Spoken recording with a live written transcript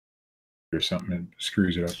or something that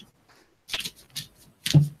screws it up.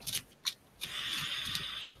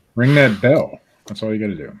 Ring that bell. That's all you got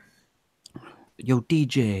to do. Yo,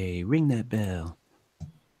 DJ, ring that bell.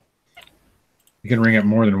 You can ring it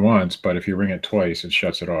more than once, but if you ring it twice, it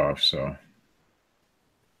shuts it off. So,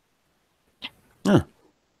 Huh.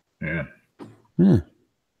 Yeah.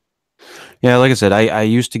 Yeah, like I said, I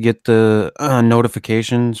used to get the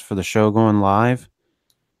notifications for the show going live,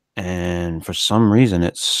 and for some reason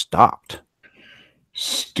it stopped.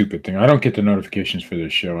 Stupid thing. I don't get the notifications for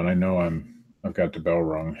this show, and I know I've got the bell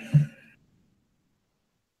wrong.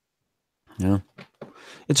 Yeah,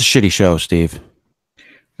 it's a shitty show, Steve.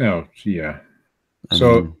 Oh, yeah. I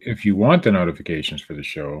So mean, if you want the notifications for the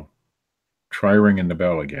show, try ringing the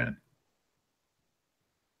bell again.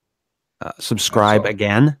 subscribe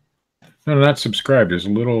again. No, not subscribe. There's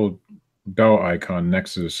a little bell icon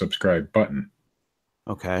next to the subscribe button.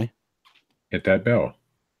 Okay. Hit that bell.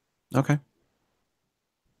 Okay.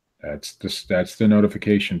 That's the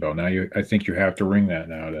notification bell. Now I think you have to ring that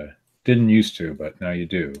now. Didn't used to, but now you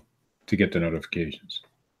do to get the notifications.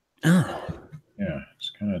 Oh. Yeah,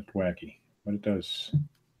 it's kind of wacky, but it does.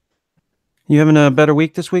 You having a better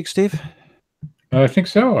week this week, Steve? I think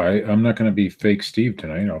so. I'm not going to be fake Steve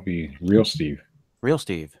tonight. I'll be real Steve. Real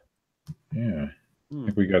Steve. Yeah. I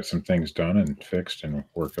think we got some things done and fixed and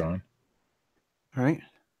worked on. All right.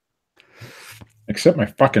 Except my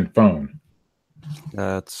fucking phone.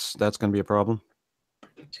 That's going to be a problem.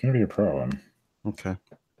 It's going to be a problem. Okay.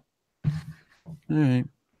 All right.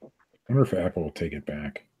 I wonder if Apple will take it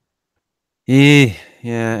back. Yeah,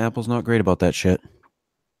 Apple's not great about that shit.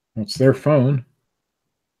 Well, it's their phone.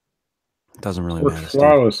 Doesn't really Worked matter,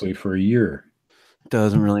 flawlessly for a year.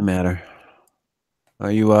 Doesn't really matter.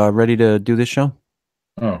 Are you ready to do this show?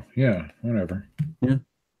 Oh, yeah, whatever. Yeah.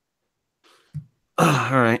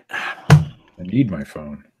 All right. I need my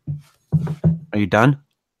phone. Are you done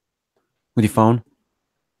with your phone?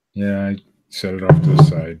 Yeah, I set it off to the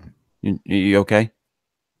side. You okay?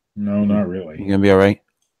 No, not really. You gonna be all right?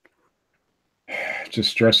 Just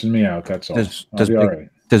stressing me out, that's all. I'll be all right.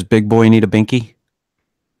 Does Big Boy need a binky?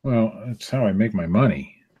 Well, that's how I make my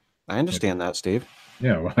money. I understand that, Steve.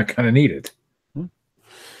 Yeah, well, I kind of need it.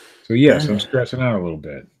 So, yes, I'm stressing out a little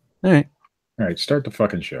bit. All right. All right, start the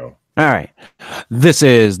fucking show. All right. This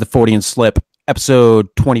is the Fortean Slip,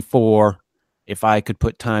 episode 24. If I could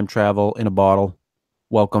put time travel in a bottle.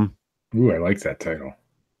 Welcome. Ooh, I like that title.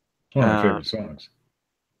 It's one of my favorite songs.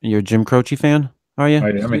 You're a Jim Croce fan, are you?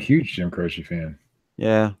 I'm a huge Jim Croce fan.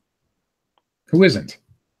 Yeah. Who isn't?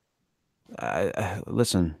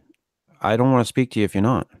 Listen, I don't want to speak to you if you're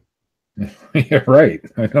not. Yeah, right.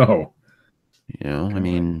 I know. You know, I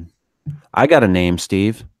mean, I got a name,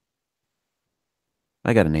 Steve.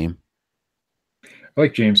 I got a name. I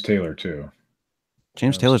like James Taylor too.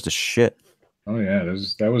 James Taylor's the shit. Oh yeah,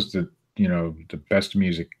 that was the the best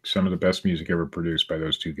music, some of the best music ever produced by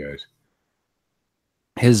those two guys.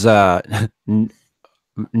 His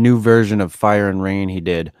new version of Fire and Rain he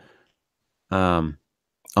did on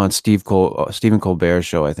Stephen Colbert's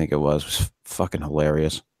show, I think it was fucking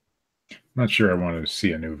hilarious. I'm not sure I wanted to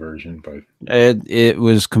see a new version, but it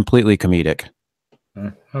was completely comedic.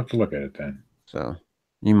 I'll have to look at it then. So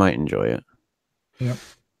you might enjoy it. Yep.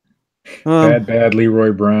 Bad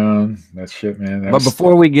Leroy Brown. That shit, man. But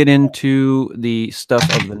before we get into the stuff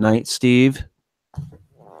of the night, Steve,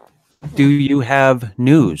 do you have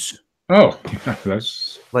news? Oh,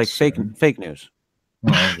 that's like fake news.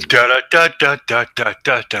 We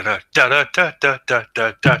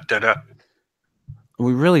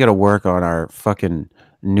really got to work on our fucking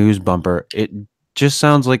news bumper. It just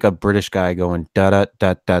sounds like a British guy going da da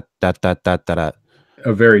da da da da da da.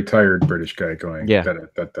 A very tired British guy going. Yeah. Da,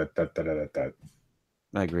 da, da, da, da, da, da.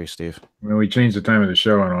 I agree, Steve. When we changed the time of the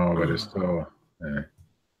show and all, but it's still it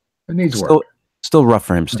needs work. Still rough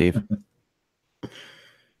for him, Steve.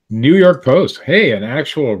 New York Post. Hey, an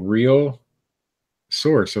actual real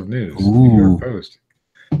source of news. Ooh. New York Post.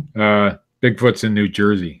 Bigfoot's in New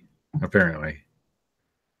Jersey, apparently.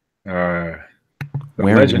 The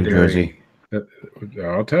Where legendary, in New Jersey?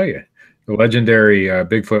 I'll tell you. The legendary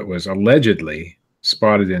Bigfoot was allegedly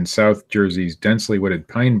spotted in South Jersey's densely wooded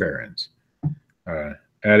pine barrens,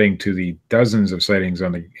 adding to the dozens of sightings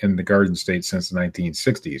in the Garden State since the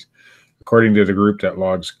 1960s, according to the group that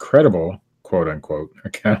logs credible, quote-unquote,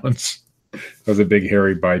 accounts of the big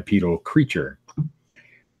hairy bipedal creature.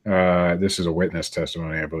 This is a witness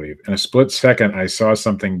testimony, I believe. In a split second, I saw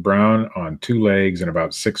something brown on two legs and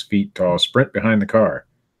about 6 feet tall sprint behind the car,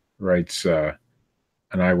 writes an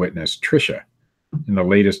eyewitness, Tricia, in the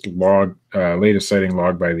latest sighting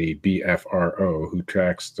log by the BFRO, who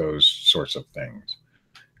tracks those sorts of things.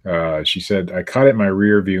 She said, I caught it in my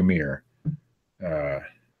rear view mirror.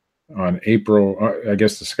 On April, I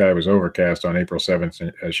guess the sky was overcast on April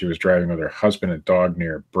 7th as she was driving with her husband and dog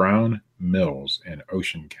near Brown Mills in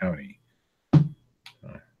Ocean County.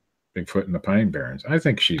 Bigfoot in the Pine Barrens. I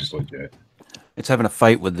think she's legit. It's having a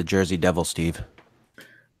fight with the Jersey Devil, Steve.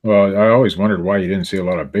 Well, I always wondered why you didn't see a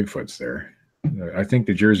lot of Bigfoots there. I think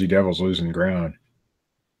the Jersey Devil's losing ground.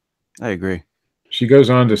 I agree. She goes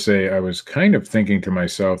on to say, I was kind of thinking to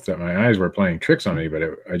myself that my eyes were playing tricks on me, but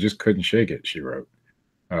I just couldn't shake it, she wrote.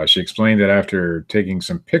 She explained that after taking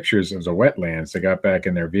some pictures of the wetlands, they got back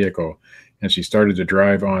in their vehicle and she started to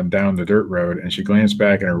drive on down the dirt road, and she glanced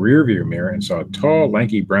back in her rearview mirror and saw a tall,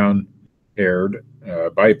 lanky, brown-haired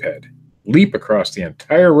biped leap across the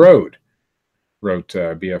entire road, wrote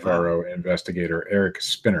BFRO investigator Eric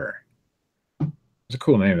Spinner. It's a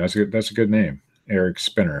cool name. That's a good name, Eric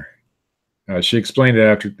Spinner. She explained it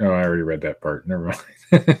after. Oh, I already read that part. Never mind.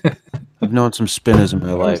 I've known some spinners in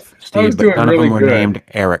my life, Steve, but none of them were named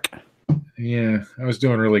Eric. Yeah, I was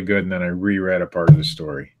doing really good, and then I reread a part of the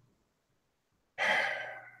story.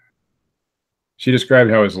 She described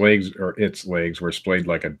how its legs were splayed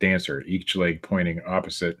like a dancer, each leg pointing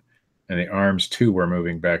opposite, and the arms too were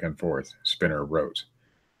moving back and forth, Spinner wrote.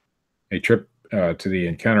 A trip to the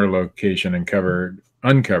encounter location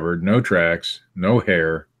uncovered no tracks, no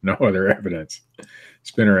hair, no other evidence.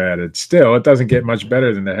 Spinner added, still, it doesn't get much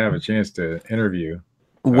better than to have a chance to interview.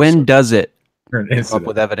 When does it come up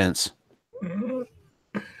with evidence?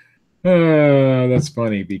 That's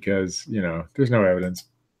funny because, there's no evidence.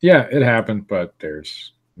 Yeah, it happened, but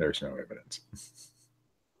there's no evidence.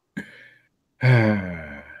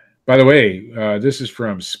 By the way, this is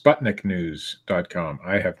from SputnikNews.com.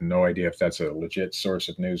 I have no idea if that's a legit source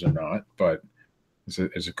of news or not, but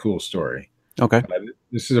it's a cool story. Okay.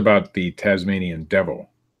 This is about the Tasmanian devil.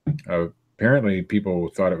 Apparently, people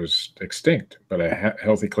thought it was extinct, but a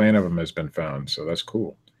healthy clan of them has been found, so that's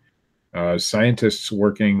cool. Scientists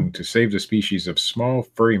working to save the species of small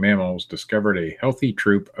furry mammals discovered a healthy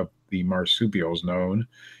troop of the marsupials known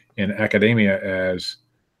in academia as,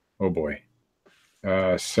 Sarcophilus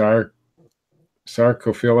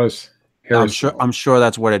harrisoni. I'm sure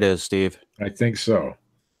that's what it is, Steve. I think so.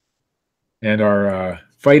 And are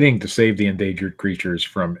fighting to save the endangered creatures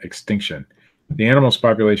from extinction. The animal's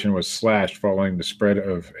population was slashed following the spread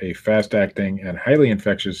of a fast-acting and highly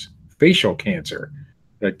infectious facial cancer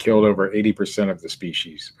that killed over 80% of the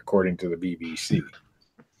species, according to the BBC.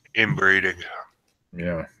 Inbreeding.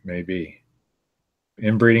 Yeah, maybe.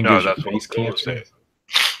 Inbreeding gives you face cancer?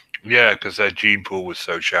 Yeah, because their gene pool was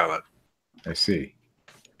so shallow. I see.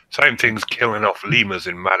 Same thing's killing off lemurs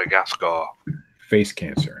in Madagascar. Face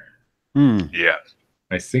cancer. Yeah.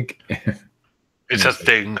 I think... it's a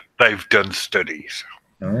thing. They've done studies.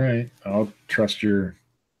 All right. I'll trust your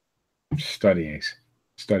studying.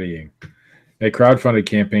 A crowdfunded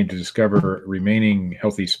campaign to discover remaining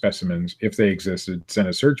healthy specimens, if they existed, sent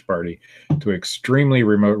a search party to extremely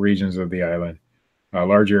remote regions of the island,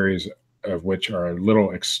 large areas of which are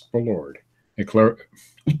little explored.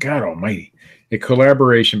 God almighty. A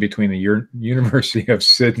collaboration between the University of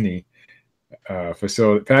Sydney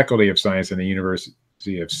Faculty of Science and the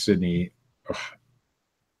University of Sydney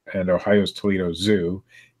and Ohio's Toledo Zoo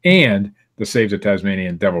and the Save the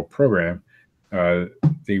Tasmanian Devil program.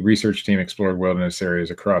 The research team explored wilderness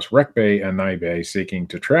areas across Wreck Bay and Nye Bay, seeking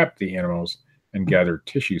to trap the animals and gather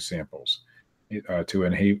tissue samples to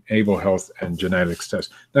enable health and genetics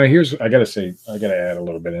tests. Now, I got to add a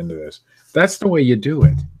little bit into this. That's the way you do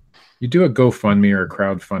it. You do a GoFundMe or a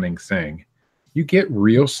crowdfunding thing. You get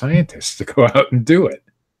real scientists to go out and do it.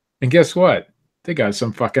 And guess what? They got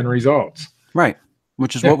some fucking results. Right.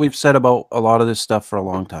 Which is what we've said about a lot of this stuff for a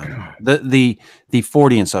long time. God. The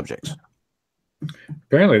Fortean subjects.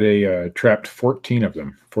 Apparently, they trapped 14 of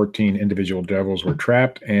them. 14 individual devils were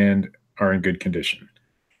trapped and are in good condition.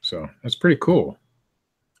 So that's pretty cool.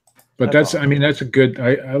 But that's a good.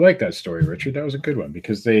 I like that story, Richard. That was a good one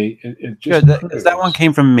because it just that one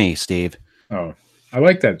came from me, Steve. Oh, I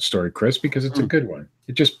like that story, Chris, because it's a good one.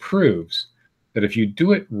 It just proves that if you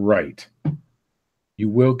do it right, you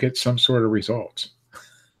will get some sort of results.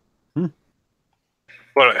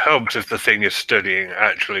 Well, it helps if the thing you're studying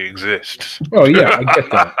actually exists. Well, yeah, I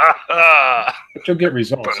get that. But you'll get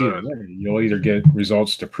results either way. You'll either get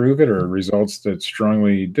results to prove it or results that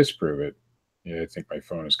strongly disprove it. Yeah, I think my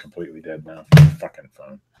phone is completely dead now. Fucking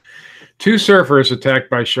phone. 2 surfers attacked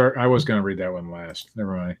by shark. I was going to read that one last.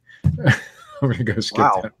 Never mind. I'm going to go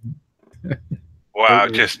skip that. Wow,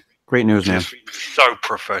 just great news, man. So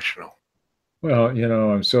professional. Well,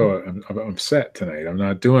 I'm upset tonight. I'm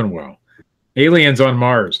not doing well. Aliens on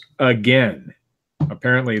Mars again.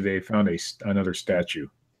 Apparently, they found another statue.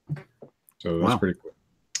 So that's Wow. pretty cool.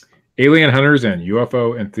 Alien hunters and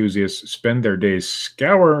UFO enthusiasts spend their days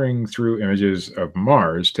scouring through images of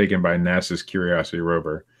Mars taken by NASA's Curiosity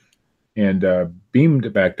rover and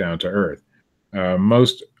beamed back down to Earth.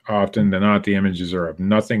 Most often than not, the images are of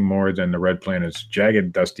nothing more than the red planet's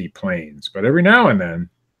jagged, dusty plains. But every now and then,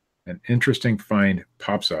 an interesting find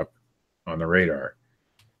pops up on the radar.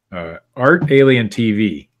 Art Alien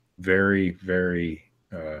TV, very, very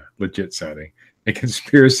legit sounding, a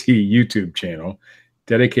conspiracy YouTube channel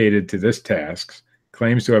dedicated to this task,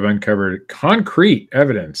 claims to have uncovered concrete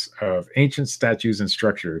evidence of ancient statues and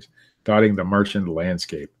structures dotting the Martian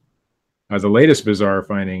landscape. The latest bizarre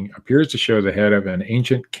finding appears to show the head of an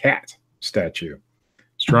ancient cat statue,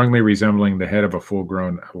 strongly resembling the head of a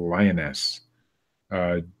full-grown lioness.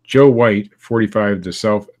 Joe White, 45, the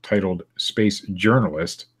self-titled space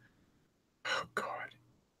journalist, oh God,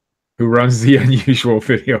 who runs the unusual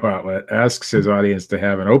video outlet, asks his audience to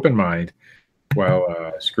have an open mind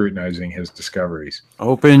while scrutinizing his discoveries.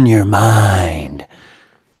 Open your mind.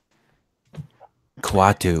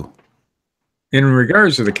 Kwatu. In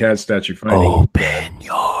regards to the cat statue finding, Open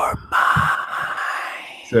your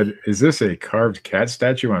mind. said, "Is this a carved cat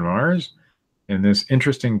statue on Mars?" In this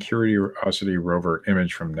interesting Curiosity rover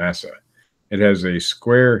image from NASA, it has a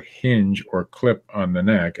square hinge or clip on the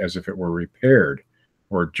neck as if it were repaired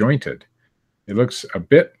or jointed. It looks a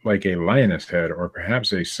bit like a lioness head or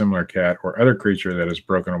perhaps a similar cat or other creature that is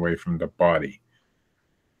broken away from the body.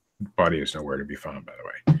 The body is nowhere to be found, by the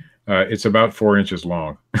way. It's about 4 inches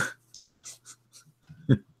long.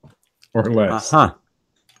 Or less.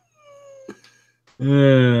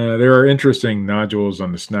 There are interesting nodules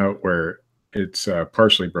on the snout where it's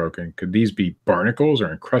partially broken. Could these be barnacles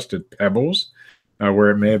or encrusted pebbles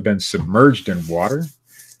where it may have been submerged in water?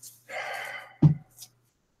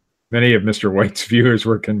 Many of Mr. White's viewers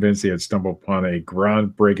were convinced he had stumbled upon a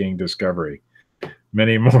groundbreaking discovery.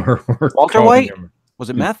 Many more were Walter White? Was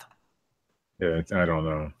it meth? Yeah, I don't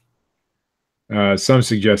know. Some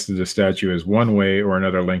suggested the statue is one way or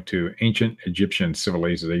another linked to ancient Egyptian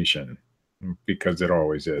civilization, because it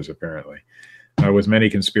always is, apparently. With many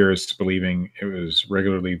conspiracists believing it was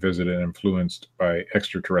regularly visited and influenced by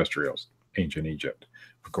extraterrestrials, ancient Egypt,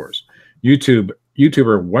 of course.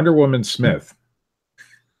 YouTuber Wonder Woman Smith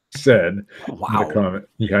said in the comment,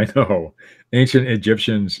 yeah, I know, ancient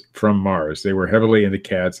Egyptians from Mars, they were heavily into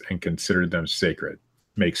cats and considered them sacred.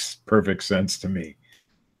 Makes perfect sense to me.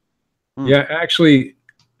 Yeah, actually,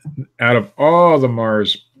 out of all the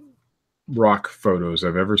Mars rock photos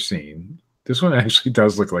I've ever seen, this one actually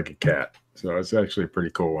does look like a cat. So it's actually a pretty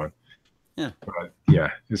cool one. Yeah. But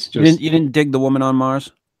yeah, it's just... You didn't dig the woman on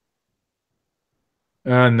Mars?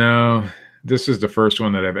 No. This is the first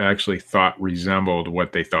one that I've actually thought resembled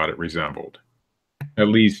what they thought it resembled. At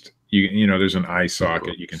least, you know, there's an eye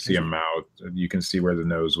socket. You can see a mouth. You can see where the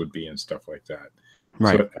nose would be and stuff like that.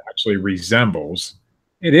 Right. So it actually resembles...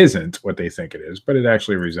 It isn't what they think it is, but it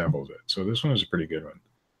actually resembles it. So this one is a pretty good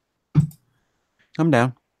one. I'm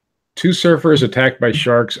down. 2 surfers attacked by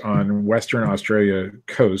sharks on Western Australia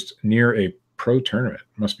coast near a pro tournament.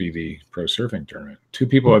 Must be the pro surfing tournament. 2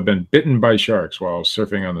 people have been bitten by sharks while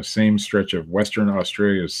surfing on the same stretch of Western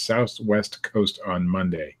Australia's southwest coast on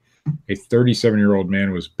Monday. A 37-year-old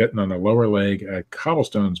man was bitten on the lower leg at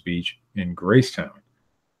Cobblestones Beach in Gracetown,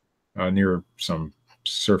 near some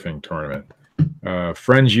surfing tournament.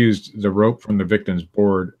 Friends used the rope from the victim's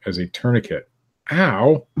board as a tourniquet.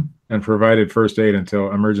 Ow! And provided first aid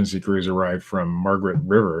until emergency crews arrived from Margaret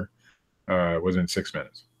River within 6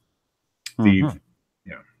 minutes. The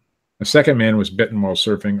second man was bitten while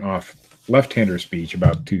surfing off Left-Handers Beach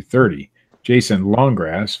about 2:30. Jason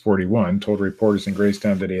Longgrass, 41, told reporters in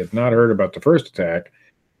Gracetown that he had not heard about the first attack,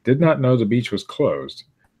 did not know the beach was closed,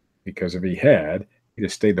 because if he had, he'd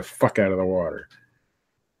have stayed the fuck out of the water.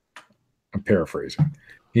 I'm paraphrasing.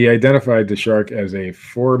 He identified the shark as a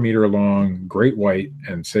 4-meter-long great white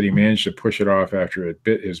and said he managed to push it off after it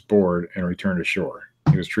bit his board and returned to shore.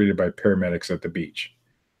 He was treated by paramedics at the beach.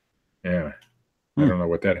 Yeah. I don't know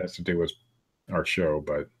what that has to do with our show,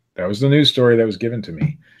 but that was the news story that was given to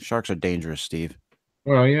me. Sharks are dangerous, Steve.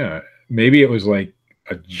 Well, yeah. Maybe it was like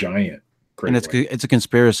a giant great white. And it's a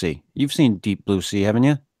conspiracy. You've seen Deep Blue Sea, haven't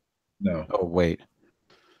you? No. Oh, wait.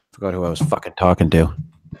 Forgot who I was fucking talking to.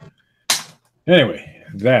 Anyway,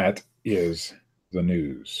 that is the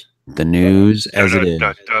news. The news as it is.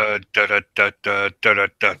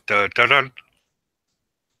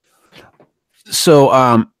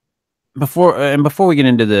 So, before we get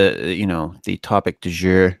into the the topic du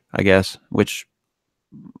jour, I guess, which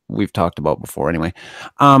we've talked about before anyway.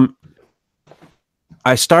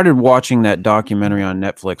 I started watching that documentary on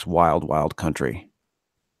Netflix, Wild Wild Country.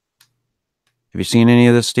 Have you seen any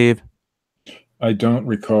of this, Steve? I don't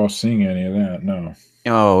recall seeing any of that. No.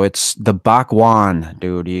 Oh, it's the Bhagwan,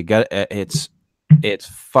 dude. You got it's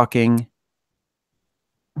fucking.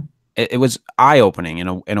 It was eye opening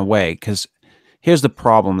in a way, because here's the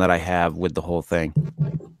problem that I have with the whole thing.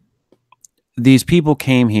 These people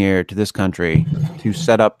came here to this country to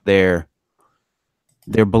set up their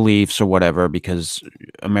beliefs or whatever, because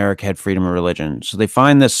America had freedom of religion. So they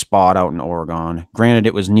find this spot out in Oregon. Granted,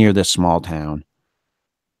 it was near this small town.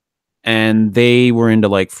 And they were into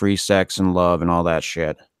like free sex and love and all that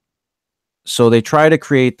shit. So they try to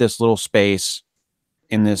create this little space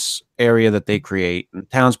in this area that they create, and the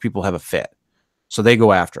townspeople have a fit. So they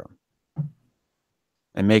go after them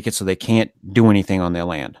and make it so they can't do anything on their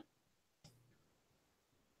land.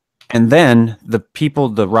 And then the people,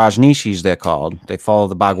 the Rajneeshis they're called, they follow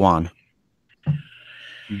the Bhagwan.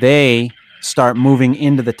 They start moving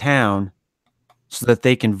into the town so that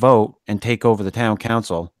they can vote and take over the town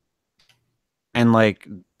council. And like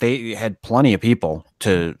they had plenty of people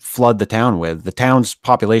to flood the town with. The town's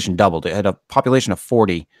population doubled. It had a population of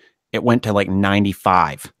 40. It went to like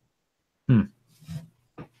 95.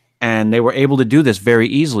 And they were able to do this very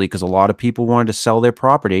easily because a lot of people wanted to sell their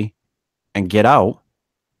property and get out.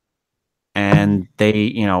 And they,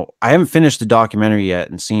 you know, I haven't finished the documentary yet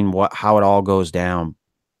and seen how it all goes down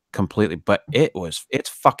completely, but it's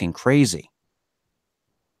fucking crazy.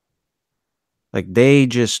 Like they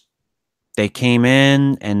came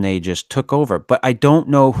in and they just took over. But I don't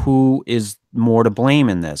know who is more to blame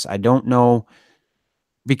in this. I don't know,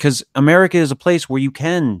 because America is a place where you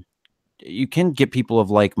can get people of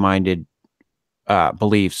like-minded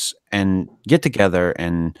beliefs and get together,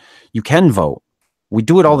 and you can vote. We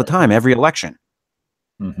do it all the time, every election.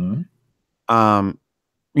 Mm-hmm.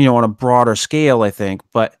 You know, on a broader scale, I think.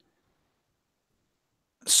 But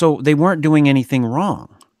so they weren't doing anything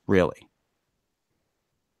wrong, really.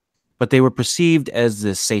 But they were perceived as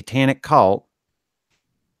this satanic cult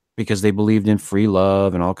because they believed in free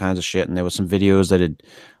love and all kinds of shit. And there was some videos that had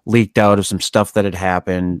leaked out of some stuff that had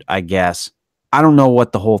happened, I guess. I don't know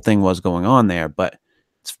what the whole thing was going on there, but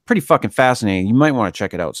it's pretty fucking fascinating. You might want to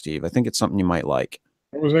check it out, Steve. I think it's something you might like.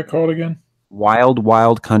 What was that called again? Wild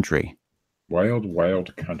Wild Country. Wild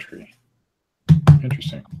Wild Country.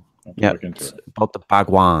 Interesting. I'll have to look into it. About the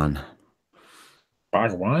Bhagwan.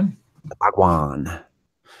 Bhagwan? The Bhagwan.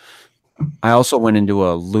 I also went into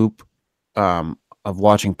a loop of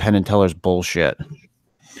watching Penn and Teller's bullshit.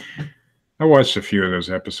 I watched a few of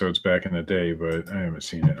those episodes back in the day, but I haven't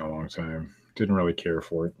seen it in a long time. Didn't really care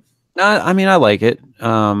for it. I mean, I like it.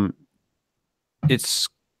 It's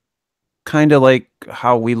kind of like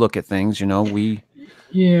how we look at things, you know.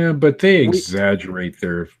 Yeah, but they exaggerate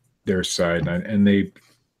their side, and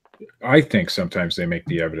I think sometimes they make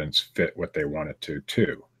the evidence fit what they want it to,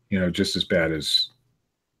 too. You know, just as bad as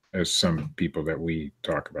some people that we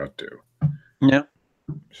talk about do. Yeah.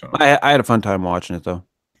 So I had a fun time watching it, though.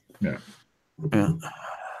 Yeah.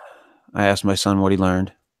 I asked my son what he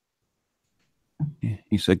learned.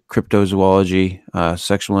 He said cryptozoology,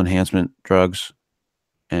 sexual enhancement drugs,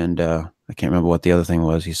 and I can't remember what the other thing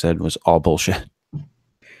was. He said was all bullshit.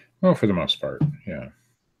 Well, for the most part, yeah.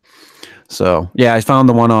 So, yeah, I found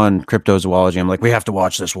the one on cryptozoology. I'm like, we have to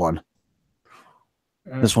watch this one.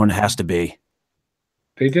 This one has to be.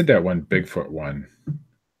 They did that one Bigfoot one.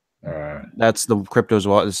 That's the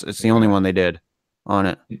cryptozoology. It's the only one they did on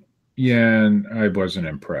it. Yeah, and I wasn't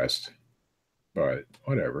impressed. But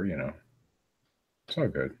whatever, you know. It's all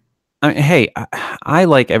good. I mean, hey, I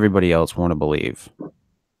like everybody else want to believe,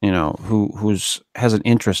 you know, who's has an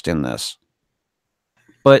interest in this.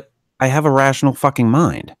 But I have a rational fucking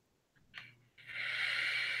mind.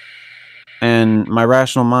 And my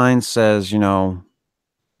rational mind says, you know,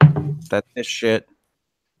 that this shit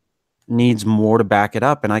needs more to back it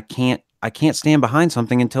up, and I can't stand behind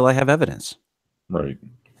something until I have evidence. Right.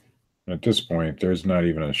 At this point, there's not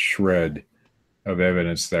even a shred of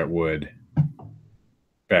evidence that would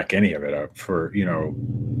back any of it up for, you know,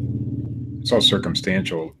 it's all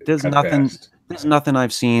circumstantial. There's nothing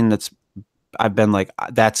I've seen I've been like,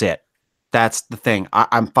 that's it. That's the thing.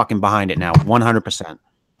 I'm fucking behind it now. 100%.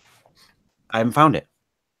 I haven't found it.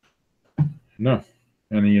 No.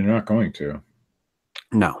 And you're not going to.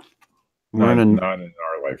 No. Not in our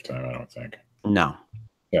lifetime, I don't think. No.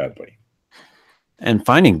 Sadly. And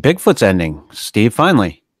finding Bigfoot's ending, Steve,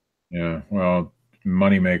 finally. Yeah. Well,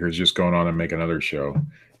 Moneymaker's just going on and make another show.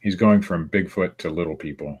 He's going from Bigfoot to Little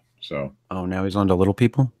People. So. Oh, now he's on to Little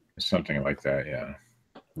People? Something like that, yeah.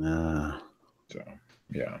 So,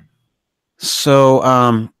 yeah.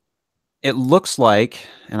 So, it looks like,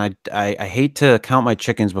 and I hate to count my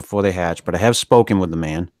chickens before they hatch, but I have spoken with the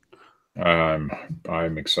man.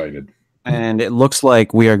 I'm excited. And it looks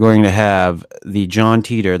like we are going to have the John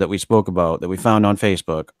Teeter that we spoke about, that we found on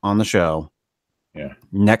Facebook, on the show. Yeah.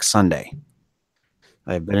 Next Sunday.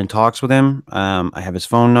 I've been in talks with him. I have his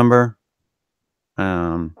phone number.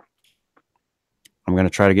 I'm going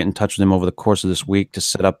to try to get in touch with him over the course of this week to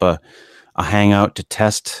set up a hangout to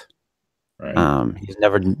test. Right. He's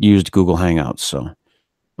never used Google Hangouts, so.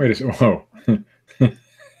 Wait a second. Whoa.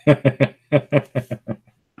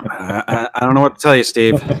 I don't know what to tell you,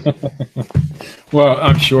 Steve. Well,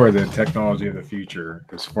 I'm sure the technology of the future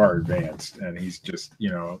is far advanced, and he's just,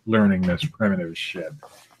 learning this primitive shit.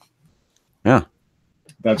 Yeah.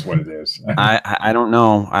 That's what it is. I don't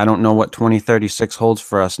know. I don't know what 2036 holds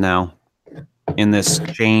for us now in this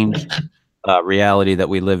changed reality that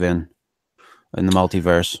we live in the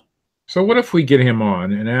multiverse. So what if we get him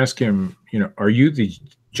on and ask him, are you the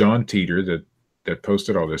John Teeter that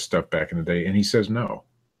posted all this stuff back in the day? And he says no.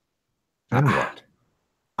 Then what?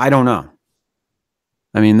 I don't know.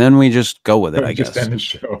 I mean, then we just go with it, I guess. Just end the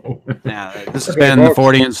show. Yeah, this has been the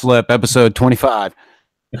Fortean Slip, episode 25.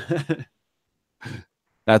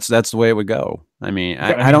 That's the way it would go. I mean,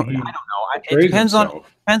 I don't know. It depends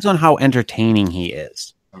on how entertaining he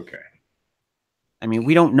is. Okay. I mean,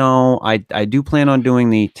 we don't know. I do plan on doing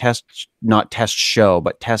the not test show,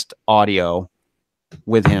 but test audio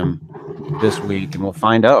with him this week, and we'll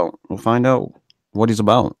find out. We'll find out what he's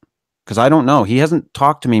about. Because I don't know. He hasn't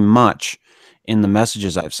talked to me much in the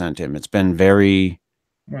messages I've sent him. It's been very...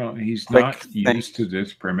 Well, he's not used to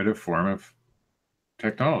this primitive form of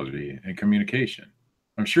technology and communication.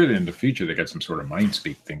 I'm sure that in the future they got some sort of mind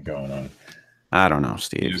speak thing going on. I don't know,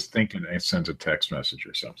 Steve. He's just thinking it sends a text message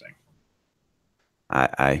or something.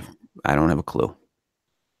 I don't have a clue.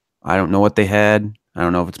 I don't know what they had. I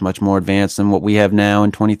don't know if it's much more advanced than what we have now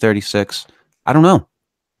in 2036. I don't know.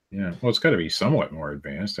 Yeah, well, it's got to be somewhat more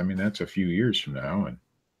advanced. I mean, that's a few years from now,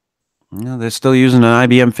 and they're still using an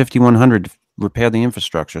IBM 5100 to repair the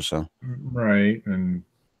infrastructure. So right, and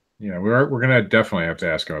we're gonna definitely have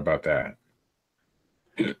to ask him about that.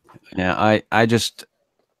 Yeah,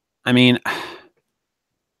 I mean,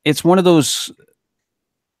 it's one of those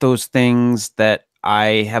things that I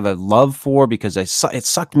have a love for because it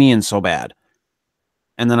sucked me in so bad,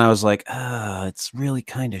 and then I was like, it's really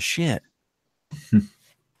kind of shit.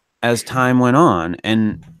 As time went on,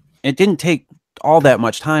 and it didn't take all that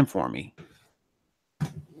much time for me.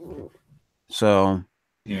 So,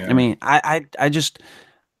 yeah. I mean, I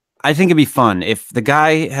think it'd be fun. If the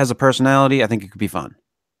guy has a personality, I think it could be fun.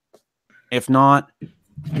 If not,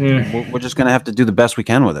 we're just going to have to do the best we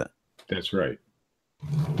can with it. That's right.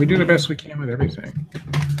 We do the best we can with everything.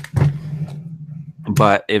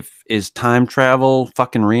 But is time travel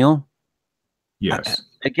fucking real? Yes.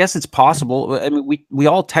 I guess it's possible. I mean, we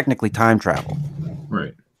all technically time travel.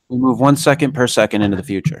 Right. We move 1 second per second into the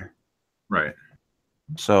future. Right.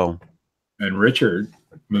 So. And Richard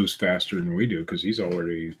moves faster than we do because he's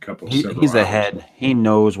already he's ahead. He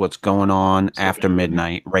knows what's going on after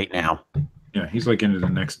midnight right now. Yeah, he's like into the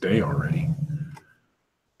next day already.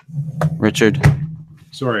 Richard.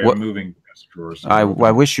 Sorry, I'm moving drawers. I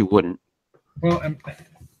wish you wouldn't. Well, I'm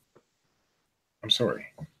sorry.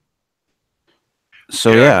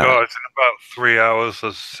 So yeah, guys, in about 3 hours,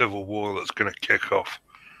 there's a civil war that's going to kick off.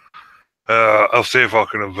 I'll see if I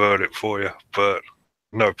can avert it for you, but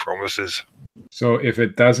no promises. So if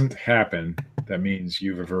it doesn't happen, that means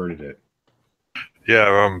you've averted it. Yeah,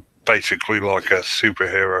 I'm basically like a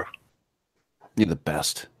superhero. You're the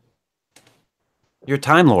best. You're a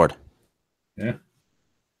Time Lord. Yeah.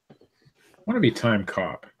 I want to be Time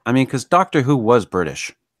Cop. I mean, because Doctor Who was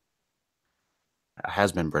British.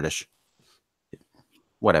 Has been British.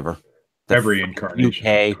 Whatever. Every incarnation.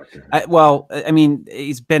 UK. I mean,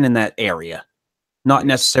 he's been in that area. Not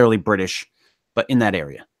necessarily British, but in that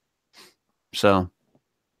area. So,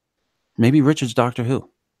 maybe Richard's Doctor Who.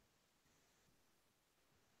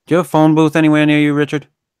 Do you have a phone booth anywhere near you, Richard?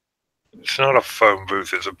 It's not a phone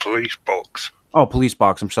booth, it's a police box. Oh, police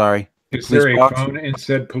box, I'm sorry. Is there a phone in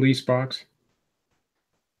said police box?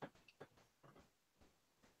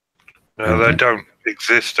 No, they don't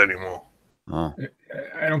exist anymore. Oh.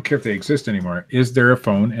 I don't care if they exist anymore. Is there a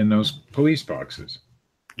phone in those police boxes?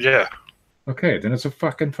 Yeah. Okay, then it's a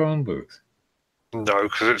fucking phone booth. No,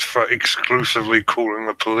 because it's for exclusively calling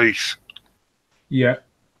the police. Yeah.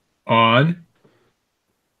 On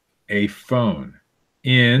a phone.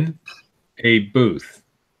 In a booth.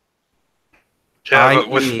 Yeah, but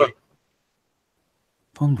with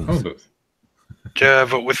phone booth. Phone booth. Yeah,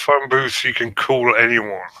 but with phone booths you can call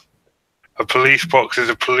anyone. A police box is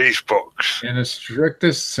a police box. In the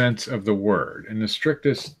strictest sense of the word, in the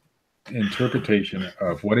strictest interpretation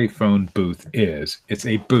of what a phone booth is, it's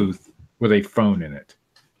a booth with a phone in it.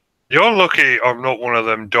 You're lucky I'm not one of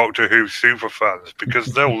them Doctor Who super fans, because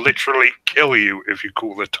they'll literally kill you if you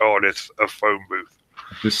call the TARDIS a phone booth.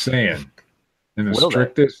 Just saying, in the Will they?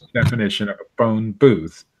 strictest definition of a phone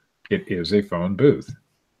booth, it is a phone booth.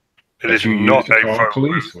 It that is you not use to a call phone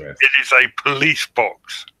police booth. with. It is a police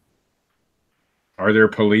box. Are there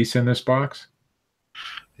police in this box?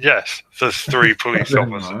 Yes, there's 3 police They're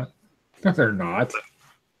officers. not. No, they're not.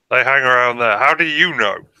 They hang around there. How do you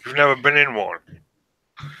know? You've never been in one.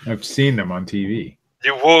 I've seen them on TV.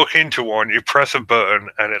 You walk into one, you press a button,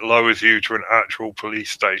 and it lowers you to an actual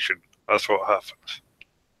police station. That's what happens.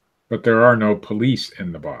 But there are no police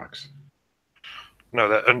in the box. No,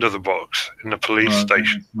 they're under the box in the police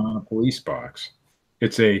station. It's not a police box.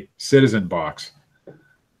 It's a citizen box.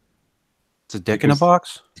 It's a dick in a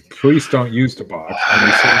box? Police don't use the box,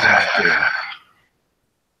 only citizens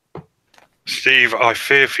do. Steve, I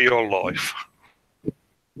fear for your life.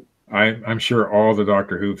 I'm sure all the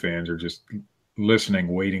Doctor Who fans are just listening,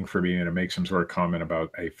 waiting for me to make some sort of comment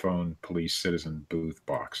about a phone police citizen booth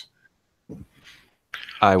box.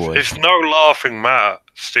 I would. It's no laughing matter,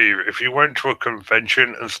 Steve. If you went to a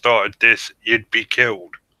convention and started this, you'd be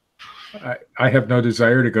killed. I have no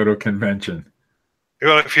desire to go to a convention.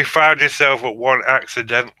 Well, if you found yourself at one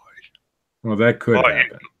accidentally, Well, that could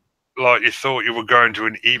happen. like you thought you were going to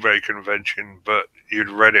an eBay convention, but you'd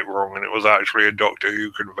read it wrong and it was actually a Doctor Who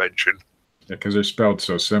convention. Because they're spelled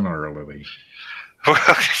so similarly.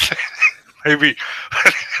 maybe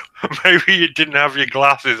you didn't have your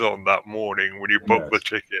glasses on that morning when you booked the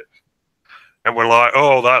ticket. And we're like,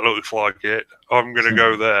 oh, that looks like it. I'm going to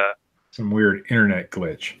go there. Some weird internet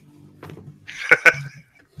glitch.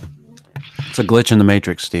 It's a glitch in the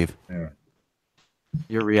Matrix, Steve. Yeah.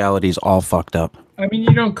 Your reality's all fucked up. I mean,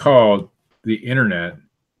 you don't call the internet,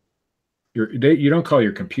 you don't call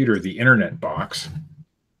your computer the internet box,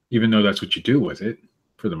 even though that's what you do with it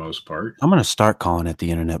for the most part. I'm going to start calling it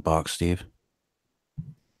the internet box, Steve.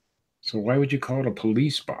 So why would you call it a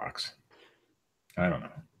police box? I don't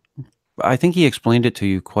know. I think he explained it to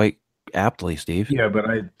you quite aptly, Steve. Yeah, but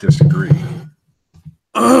I disagree.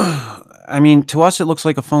 I mean, to us, it looks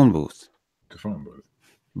like a phone booth. The phone booth.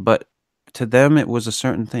 But to them, it was a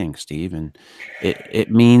certain thing, Steve, and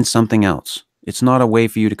it means something else. It's not a way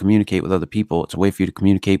for you to communicate with other people. It's a way for you to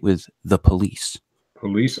communicate with the police.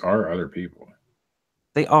 Police are other people.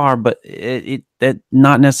 They are, but that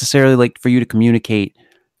not necessarily like for you to communicate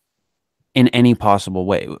in any possible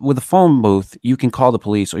way. With a phone booth, you can call the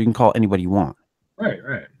police or you can call anybody you want. Right.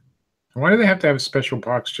 Why do they have to have a special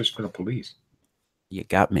box just for the police? You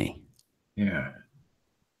got me. Yeah.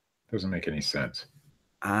 Doesn't make any sense.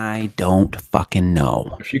 I don't fucking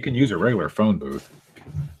know. If you can use a regular phone booth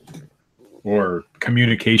or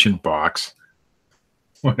communication box,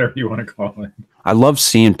 whatever you want to call it. I love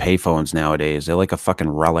seeing payphones nowadays. They're like a fucking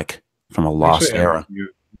relic from a lost Actually, era. You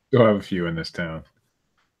still have a few in this town.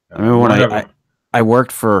 I remember when I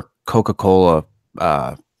worked for Coca-Cola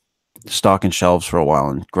stocking shelves for a while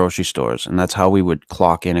in grocery stores, and that's how we would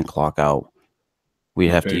clock in and clock out. We'd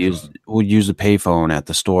have to use the payphone at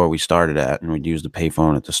the store we started at, and we'd use the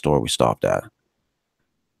payphone at the store we stopped at.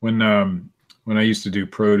 When I used to do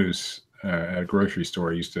produce at a grocery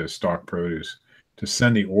store, I used to stock produce. To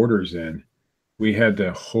send the orders in, we had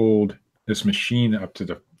to hold this machine up to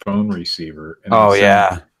the phone receiver.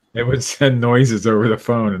 And it would send noises over the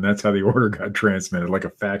phone, and that's how the order got transmitted, like a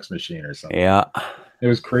fax machine or something. Yeah. It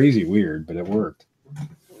was crazy weird, but it worked.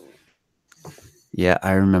 Yeah,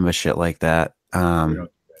 I remember shit like that.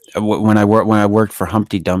 When I worked for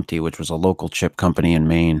Humpty Dumpty, which was a local chip company in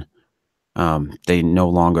Maine, they no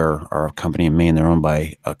longer are a company in Maine. They're owned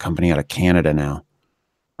by a company out of Canada now.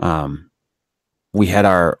 We had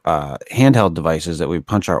our handheld devices that we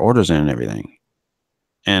punch our orders in and everything,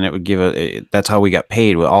 and it would that's how we got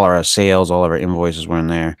paid. With all our sales, all of our invoices were in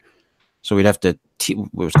there. So we'd have to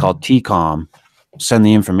it was called TCOM, send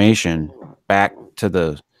the information back to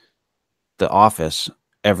the office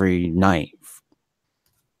every night.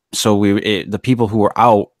 So the people who were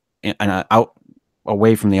out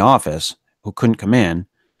away from the office who couldn't come in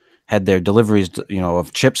had their deliveries,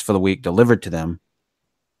 of chips for the week delivered to them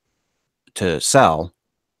to sell.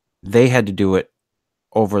 They had to do it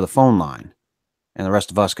over the phone line, and the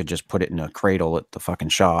rest of us could just put it in a cradle at the fucking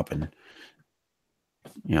shop and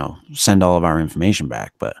send all of our information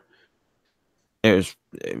back. But it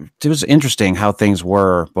was interesting how things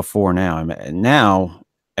were before now. I mean, now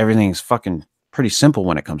everything's fucking pretty simple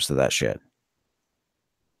when it comes to that shit.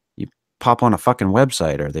 pop on a fucking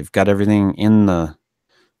website, or they've got everything in the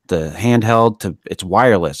handheld it's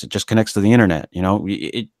wireless. It just connects to the internet. You know,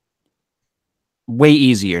 it way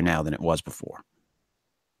easier now than it was before.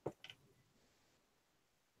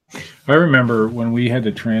 I remember when we had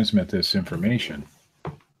to transmit this information,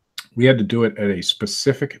 we had to do it at a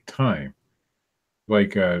specific time,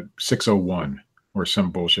 like 6:01 or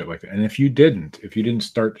some bullshit like that. And if you didn't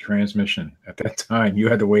start the transmission at that time, you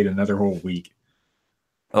had to wait another whole week.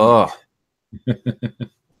 Oh, it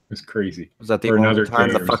was crazy. Was that the only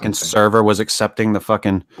time the fucking server was accepting the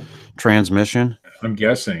fucking transmission? I'm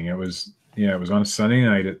guessing it was. Yeah, it was on a Sunday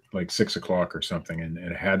night at like 6 o'clock or something, and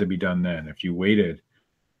it had to be done then. If you waited,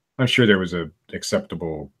 I'm sure there was a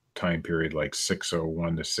acceptable time period like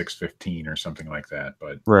 6:01 to 6:15 or something like that.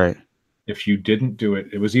 But right, if you didn't do it,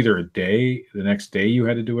 it was either a day, the next day you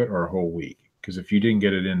had to do it, or a whole week. Because if you didn't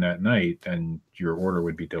get it in that night, then your order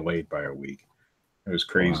would be delayed by a week. It was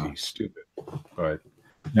crazy, stupid. But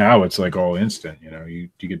now it's like all instant. You know, you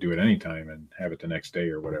could do it anytime and have it the next day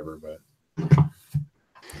or whatever. But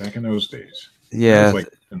back in those days, yeah, it was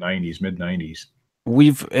like the 90s, mid 90s.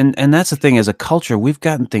 And that's the thing, as a culture, we've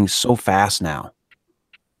gotten things so fast now.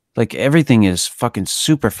 Like everything is fucking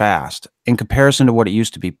super fast in comparison to what it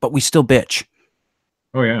used to be, but we still bitch.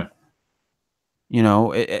 Oh yeah. You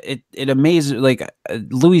know, it amazes, like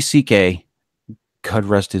Louis C.K., God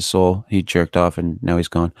rest his soul, he jerked off and now he's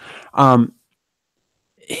gone.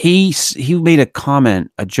 He made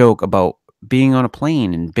a joke about being on a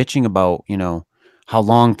plane and bitching about, you know, how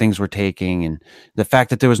long things were taking and the fact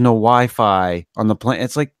that there was no Wi-Fi on the plane.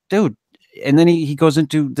 It's like, dude. And then he goes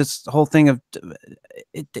into this whole thing of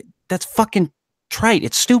that's fucking trite.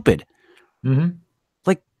 It's stupid. Mm-hmm.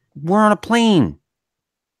 Like, we're on a plane.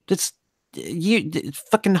 It's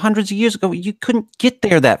fucking hundreds of years ago. You couldn't get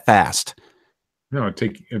there that fast. No, to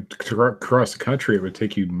cross the country, it would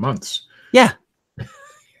take you months. Yeah.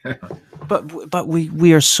 But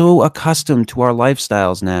we are so accustomed to our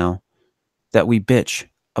lifestyles now that we bitch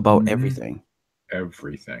about everything.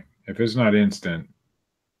 Everything. If it's not instant,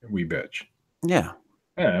 we bitch. Yeah.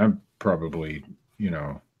 Yeah, I'm probably, you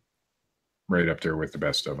know, right up there with the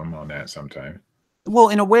best of them on that sometime. Well,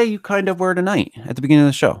 in a way, you kind of were tonight at the beginning of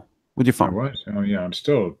the show with your phone. I was. Oh, yeah. I'm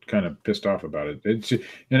still kind of pissed off about it.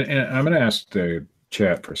 And I'm going to ask the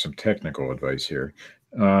chat for some technical advice here.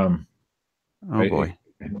 Oh, boy.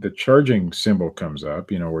 The charging symbol comes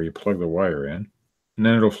up, you know, where you plug the wire in. And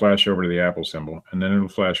then it'll flash over to the Apple symbol. And then it'll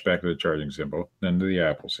flash back to the charging symbol. Then to the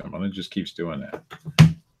Apple symbol. And it just keeps doing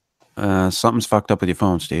that. Something's fucked up with your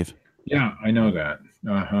phone, Steve. Yeah, I know that.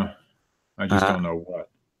 Uh-huh. I just don't know what.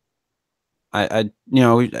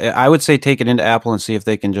 I would say take it into Apple and see if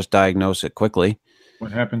they can just diagnose it quickly.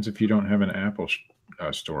 What happens if you don't have an Apple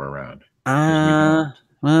store around?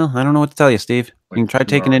 Well, I don't know what to tell you, Steve. Like, you can try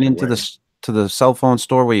taking it into the cell phone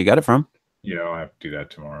store where you got it from. Yeah, I'll have to do that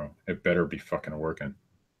tomorrow. It better be fucking working.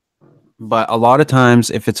 But a lot of times,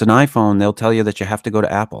 if it's an iPhone, they'll tell you that you have to go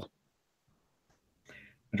to Apple.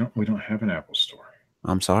 We don't have an Apple store.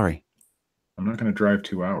 I'm sorry. I'm not going to drive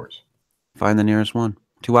 2 hours. Find the nearest one.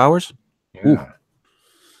 2 hours? Yeah.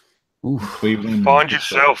 Ooh. Cleveland. Find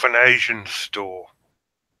yourself an Asian store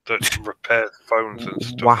that repairs phones and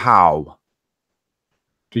stuff. Wow.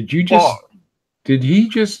 Did he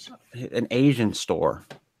just an Asian store?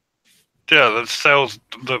 Yeah, that sells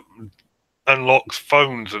that unlocks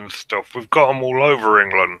phones and stuff. We've got them all over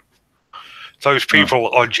England. Those people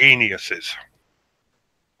are geniuses.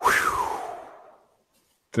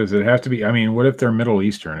 Does it have to be? I mean, what if they're Middle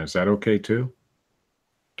Eastern? Is that okay too?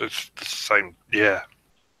 It's the same. Yeah.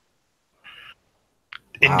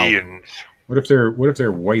 Wow. Indians. What if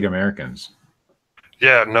they're white Americans?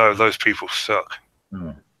 Yeah, no, those people suck.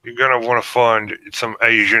 Oh. You're gonna want to find some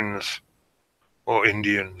Asians or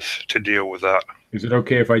Indians to deal with that. Is it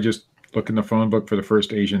okay if I just look in the phone book for the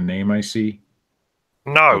first Asian name I see?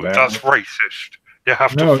 No, that's racist. You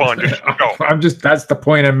have to find a shop. That's the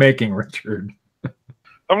point I'm making, Richard.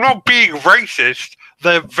 I'm not being racist.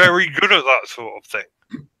 They're very good at that sort of thing.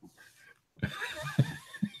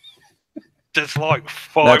 There's like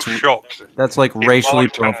five shops. That's like racially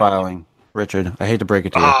profiling, Richard. I hate to break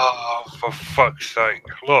it to you. Oh, for fuck's sake.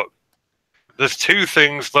 Look, there's two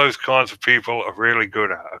things those kinds of people are really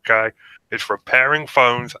good at, okay? It's repairing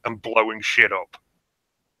phones and blowing shit up.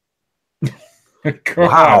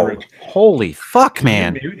 Wow. Holy fuck,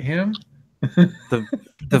 man. Can you mute him?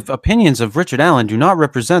 The opinions of Richard Allen do not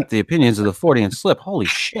represent the opinions of the Fortean Slip. Holy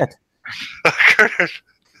shit.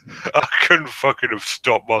 I couldn't fucking have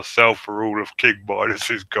stopped myself for all of King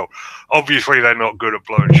Midas's goal. Obviously, they're not good at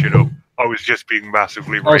blowing shit up. I was just being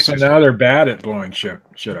massively racist. Oh, so now they're bad at blowing shit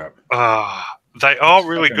up. They are It's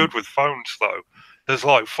really fucking- good with phones, though. There's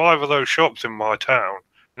like 5 of those shops in my town,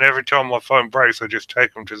 and every time my phone breaks, I just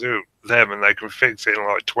take them to them, and they can fix it in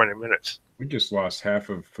like 20 minutes. We just lost half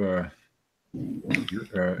of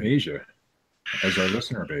Asia as our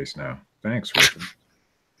listener base now. Thanks, Richard.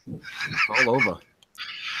 It's all over.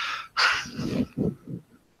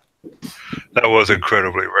 That was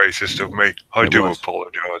incredibly racist of me. I do was.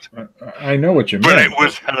 apologize. I know what you But meant. it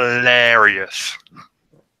was hilarious.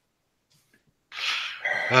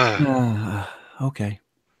 Okay.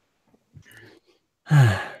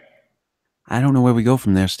 I don't know where we go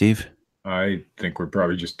from there, Steve. I think we're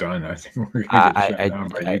probably just done. I think we're going to get shut down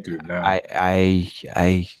by YouTube now.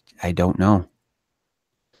 I don't know.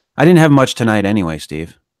 I didn't have much tonight anyway,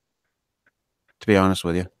 Steve. To be honest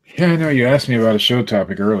with you. Yeah, I know you asked me about a show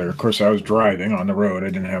topic earlier. Of course, I was driving on the road. I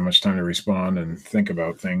didn't have much time to respond and think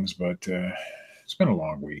about things, but it's been a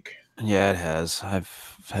long week. Yeah, it has.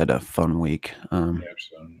 I've had a fun week. Yeah,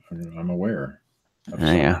 so I'm aware of some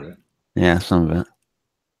Yeah. of it. Yeah, some of it.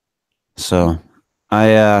 So,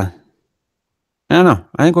 I don't know.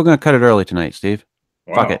 I think we're going to cut it early tonight, Steve.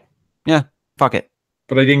 Wow. Fuck it. Yeah, fuck it.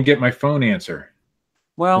 But I didn't get my phone answer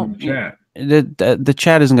Well, from the chat. the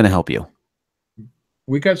chat isn't going to help you.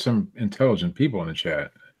 We got some intelligent people in the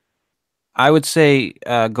chat. I would say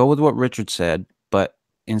go with what Richard said, but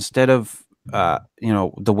instead of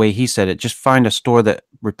the way he said it, just find a store that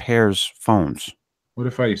repairs phones. What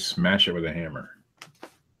if I smash it with a hammer?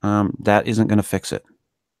 That isn't going to fix it.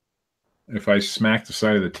 If I smacked the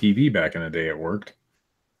side of the TV back in the day, it worked.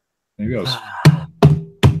 Maybe I'll.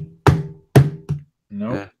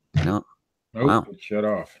 Nope. No. Nope. Wow. It shut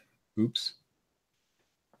off. Oops.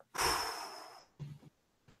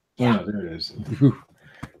 Yeah. Oh, there it is. Whew.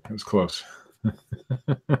 That was close.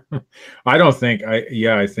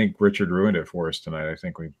 I think Richard ruined it for us tonight. I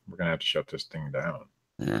think we're gonna have to shut this thing down.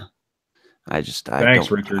 Yeah.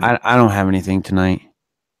 Thanks, Richard. I don't have anything tonight.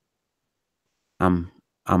 I'm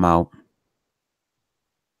out.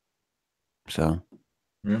 So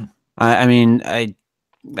Yeah. I mean I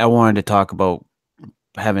wanted to talk about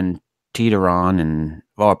having teeter on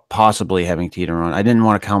or possibly having teeter on. I didn't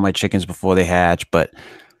want to count my chickens before they hatch, but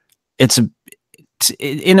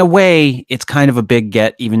in a way, it's kind of a big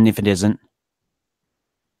get, even if it isn't.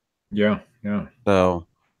 Yeah. So,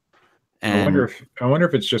 I wonder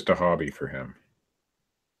if it's just a hobby for him.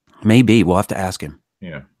 Maybe we'll have to ask him.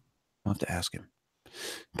 Yeah, we'll have to ask him.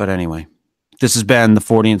 But anyway, this has been the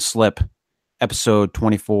Fortean Slip, episode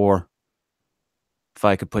 24. If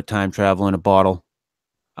I could put time travel in a bottle,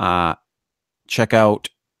 check out.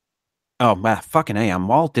 Oh, fucking A,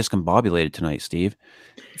 I'm all discombobulated tonight, Steve.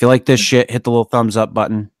 If you like this shit, hit the little thumbs up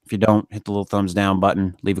button. If you don't, hit the little thumbs down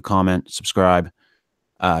button. Leave a comment, subscribe.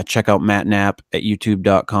 Check out Matt Knapp at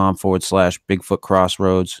youtube.com/Bigfoot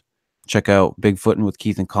Crossroads. Check out Bigfootin' with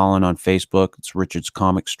Keith and Colin on Facebook. It's Richard's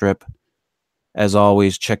comic strip. As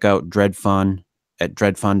always, check out Dreadfun at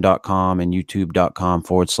dreadfun.com and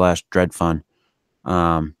youtube.com/Dreadfun.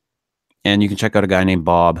 And you can check out a guy named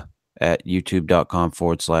Bob at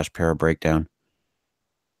youtube.com/Parabreakdown.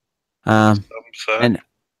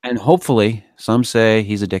 And hopefully, some say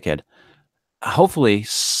he's a dickhead. Hopefully,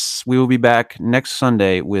 we will be back next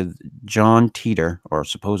Sunday with John Teeter, or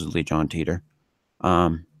supposedly John Teeter,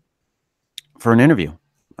 for an interview.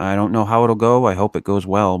 I don't know how it'll go. I hope it goes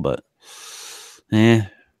well, but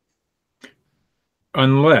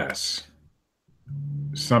unless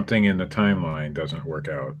something in the timeline doesn't work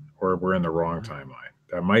out, or we're in the wrong timeline.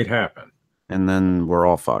 That might happen. And then we're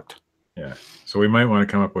all fucked. Yeah. So we might want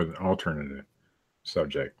to come up with an alternative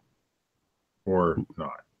subject, or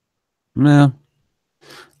not. No.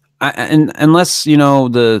 And unless,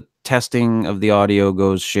 the testing of the audio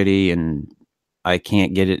goes shitty and I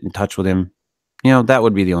can't get it in touch with him, that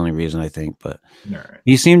would be the only reason, I think. But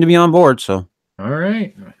he seemed to be on board, so. All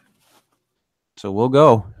right. So we'll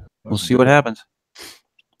go. We'll see what happens.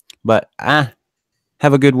 But have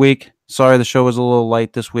a good week. Sorry the show was a little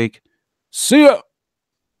light this week. See ya!